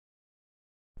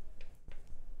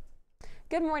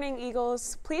Good morning,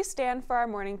 Eagles. Please stand for our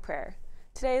morning prayer.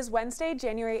 Today is Wednesday,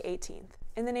 January 18th.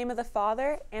 In the name of the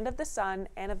Father, and of the Son,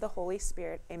 and of the Holy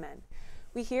Spirit, amen.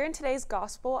 We hear in today's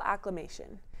gospel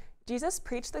acclamation. Jesus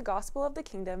preached the gospel of the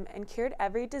kingdom and cured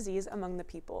every disease among the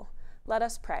people. Let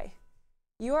us pray.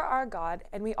 You are our God,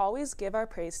 and we always give our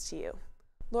praise to you.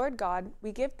 Lord God,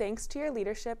 we give thanks to your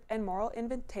leadership and moral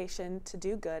invitation to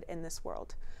do good in this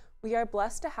world. We are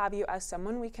blessed to have you as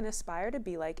someone we can aspire to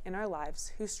be like in our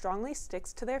lives, who strongly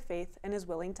sticks to their faith and is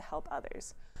willing to help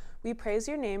others. We praise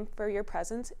your name for your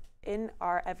presence in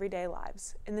our everyday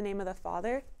lives. In the name of the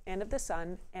Father, and of the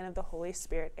Son, and of the Holy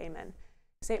Spirit, amen.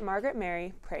 St. Margaret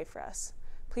Mary, pray for us.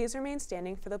 Please remain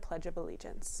standing for the Pledge of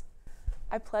Allegiance.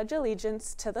 I pledge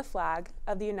allegiance to the flag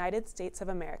of the United States of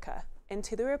America, and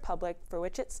to the republic for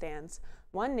which it stands,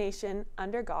 one nation,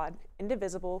 under God,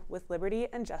 indivisible, with liberty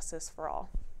and justice for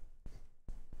all.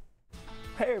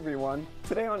 Hey everyone,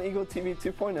 today on Eagle TV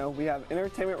 2.0 we have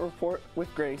Entertainment Report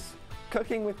with Grace,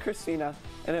 Cooking with Christina,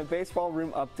 and a Baseball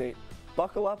Room update.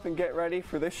 Buckle up and get ready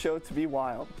for this show to be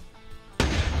wild.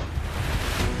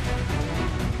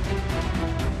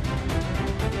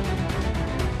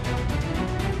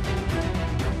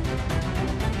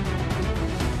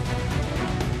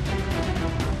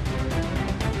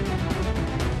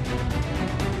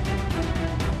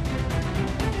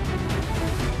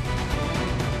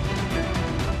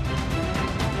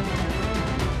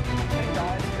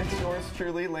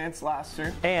 Truly, Lance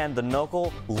Laster. And the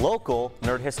local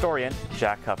nerd historian,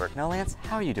 Jack Hubbard. Now, Lance,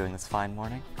 how are you doing this fine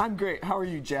morning? I'm great. How are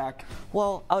you, Jack?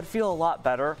 Well, I would feel a lot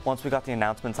better once we got the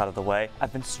announcements out of the way.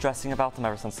 I've been stressing about them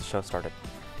ever since the show started.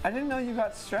 I didn't know you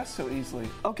got stressed so easily.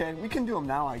 Okay, we can do them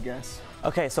now, I guess.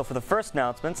 Okay, so for the first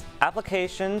announcements,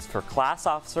 applications for class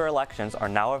officer elections are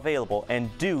now available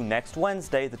and due next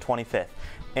Wednesday, the 25th.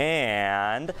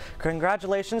 And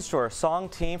congratulations to our song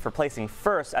team for placing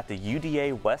first at the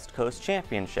UDA West Coast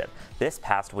Championship this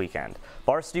past weekend.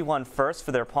 Varsity won first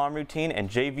for their palm routine and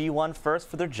JV won first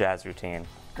for their jazz routine.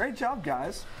 Great job,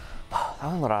 guys.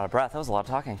 I'm a little out of breath. That was a lot of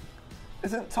talking.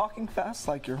 Isn't talking fast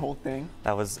like your whole thing?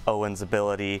 That was Owen's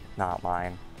ability, not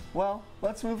mine. Well,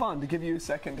 let's move on to give you a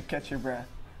second to catch your breath.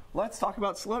 Let's talk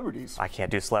about celebrities. I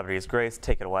can't do celebrities. Grace,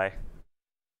 take it away.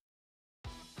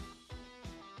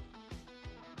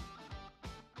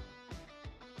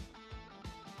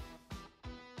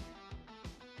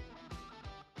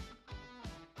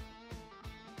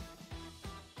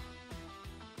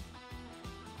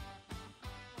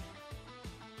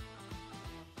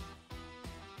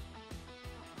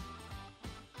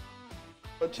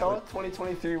 Coachella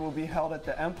 2023 will be held at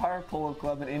the Empire Polo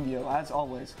Club in Indio, as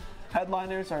always.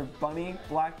 Headliners are Bunny,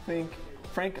 Blackpink,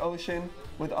 Frank Ocean,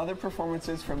 with other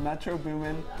performances from Metro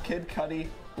Boomin, Kid Cudi,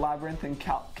 Labyrinth, and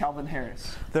Calvin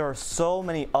Harris. There are so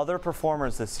many other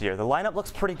performers this year. The lineup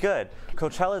looks pretty good.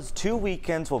 Coachella's 2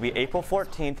 weekends will be April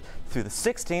 14th through the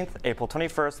 16th, April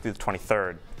 21st through the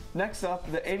 23rd. Next up,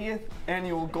 the 80th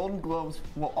annual Golden Globes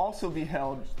was also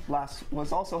held last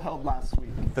week.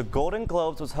 The Golden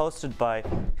Globes was hosted by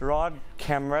Gerard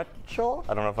Camrechel,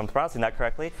 I don't know if I'm pronouncing that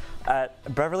correctly, at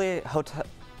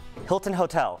Hilton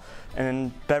Hotel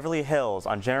in Beverly Hills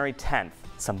on January 10th.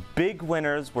 Some big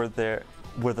winners were the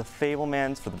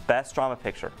Fabelmans for the Best Drama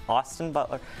Picture, Austin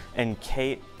Butler and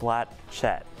Kate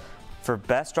Blanchett for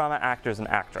Best Drama Actors and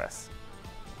Actress.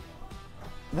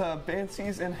 The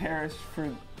Banshees and Harris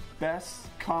for Best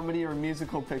Comedy or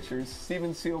Musical Pictures,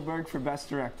 Steven Spielberg for Best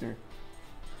Director.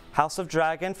 House of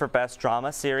Dragon for Best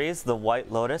Drama Series, The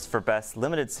White Lotus for Best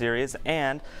Limited Series,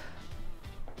 and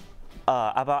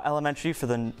About Elementary for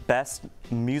the Best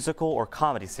Musical or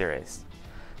Comedy Series.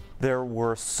 There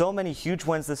were so many huge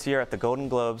wins this year at the Golden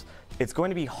Globes, it's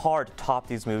going to be hard to top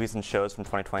these movies and shows from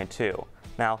 2022.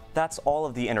 Now, that's all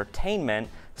of the entertainment,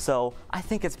 so I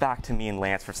think it's back to me and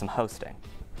Lance for some hosting.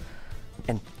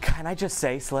 And can I just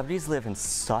say, celebrities live in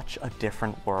such a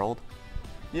different world.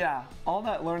 Yeah, all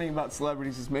that learning about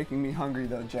celebrities is making me hungry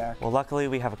though, Jack. Well, luckily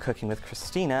we have a Cooking with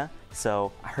Christina,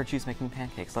 so I heard she's making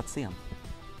pancakes. Let's see them.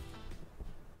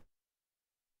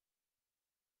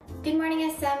 Good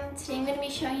morning, SM. Today I'm going to be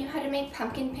showing you how to make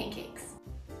pumpkin pancakes.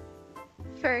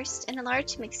 First, in a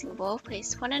large mixing bowl,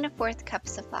 place 1 1/4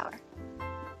 cups of flour.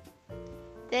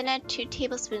 Then add 2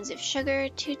 tablespoons of sugar,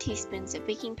 2 teaspoons of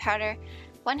baking powder,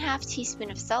 1/2 teaspoon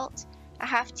of salt, a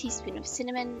 1/2 teaspoon of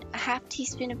cinnamon, a 1/2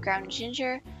 teaspoon of ground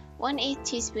ginger, 1/8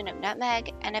 teaspoon of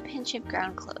nutmeg, and a pinch of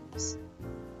ground cloves.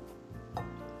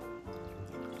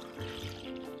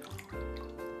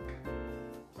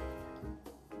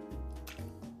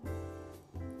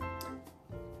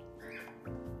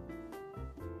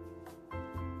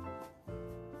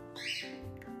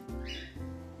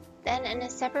 Then in a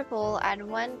separate bowl, add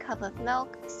 1 cup of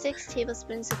milk, 6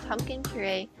 tablespoons of pumpkin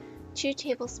puree, 2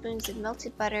 tablespoons of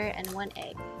melted butter, and 1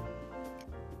 egg.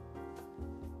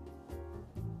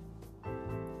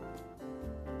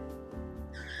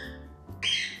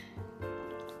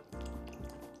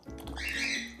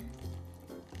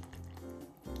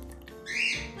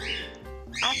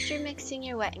 After mixing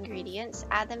your wet ingredients,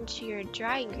 add them to your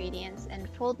dry ingredients and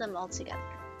fold them all together.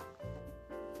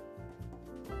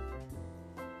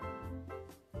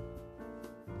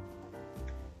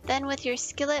 Then with your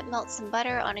skillet, melt some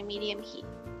butter on a medium heat.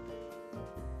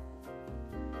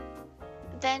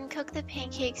 Then cook the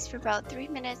pancakes for about 3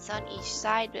 minutes on each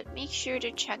side, but make sure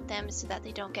to check them so that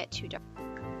they don't get too dark.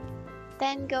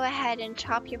 Then go ahead and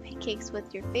top your pancakes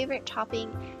with your favorite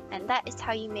topping, and that is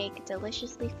how you make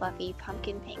deliciously fluffy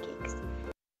pumpkin pancakes.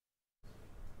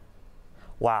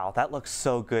 Wow, that looks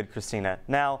so good, Christina.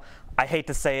 Now, I hate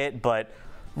to say it, but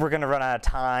we're gonna run out of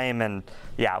time, and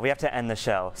yeah, we have to end the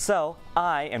show. So,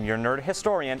 I am your nerd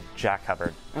historian, Jack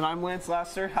Hubbard. And I'm Lance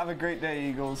Laster. Have a great day,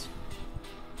 Eagles.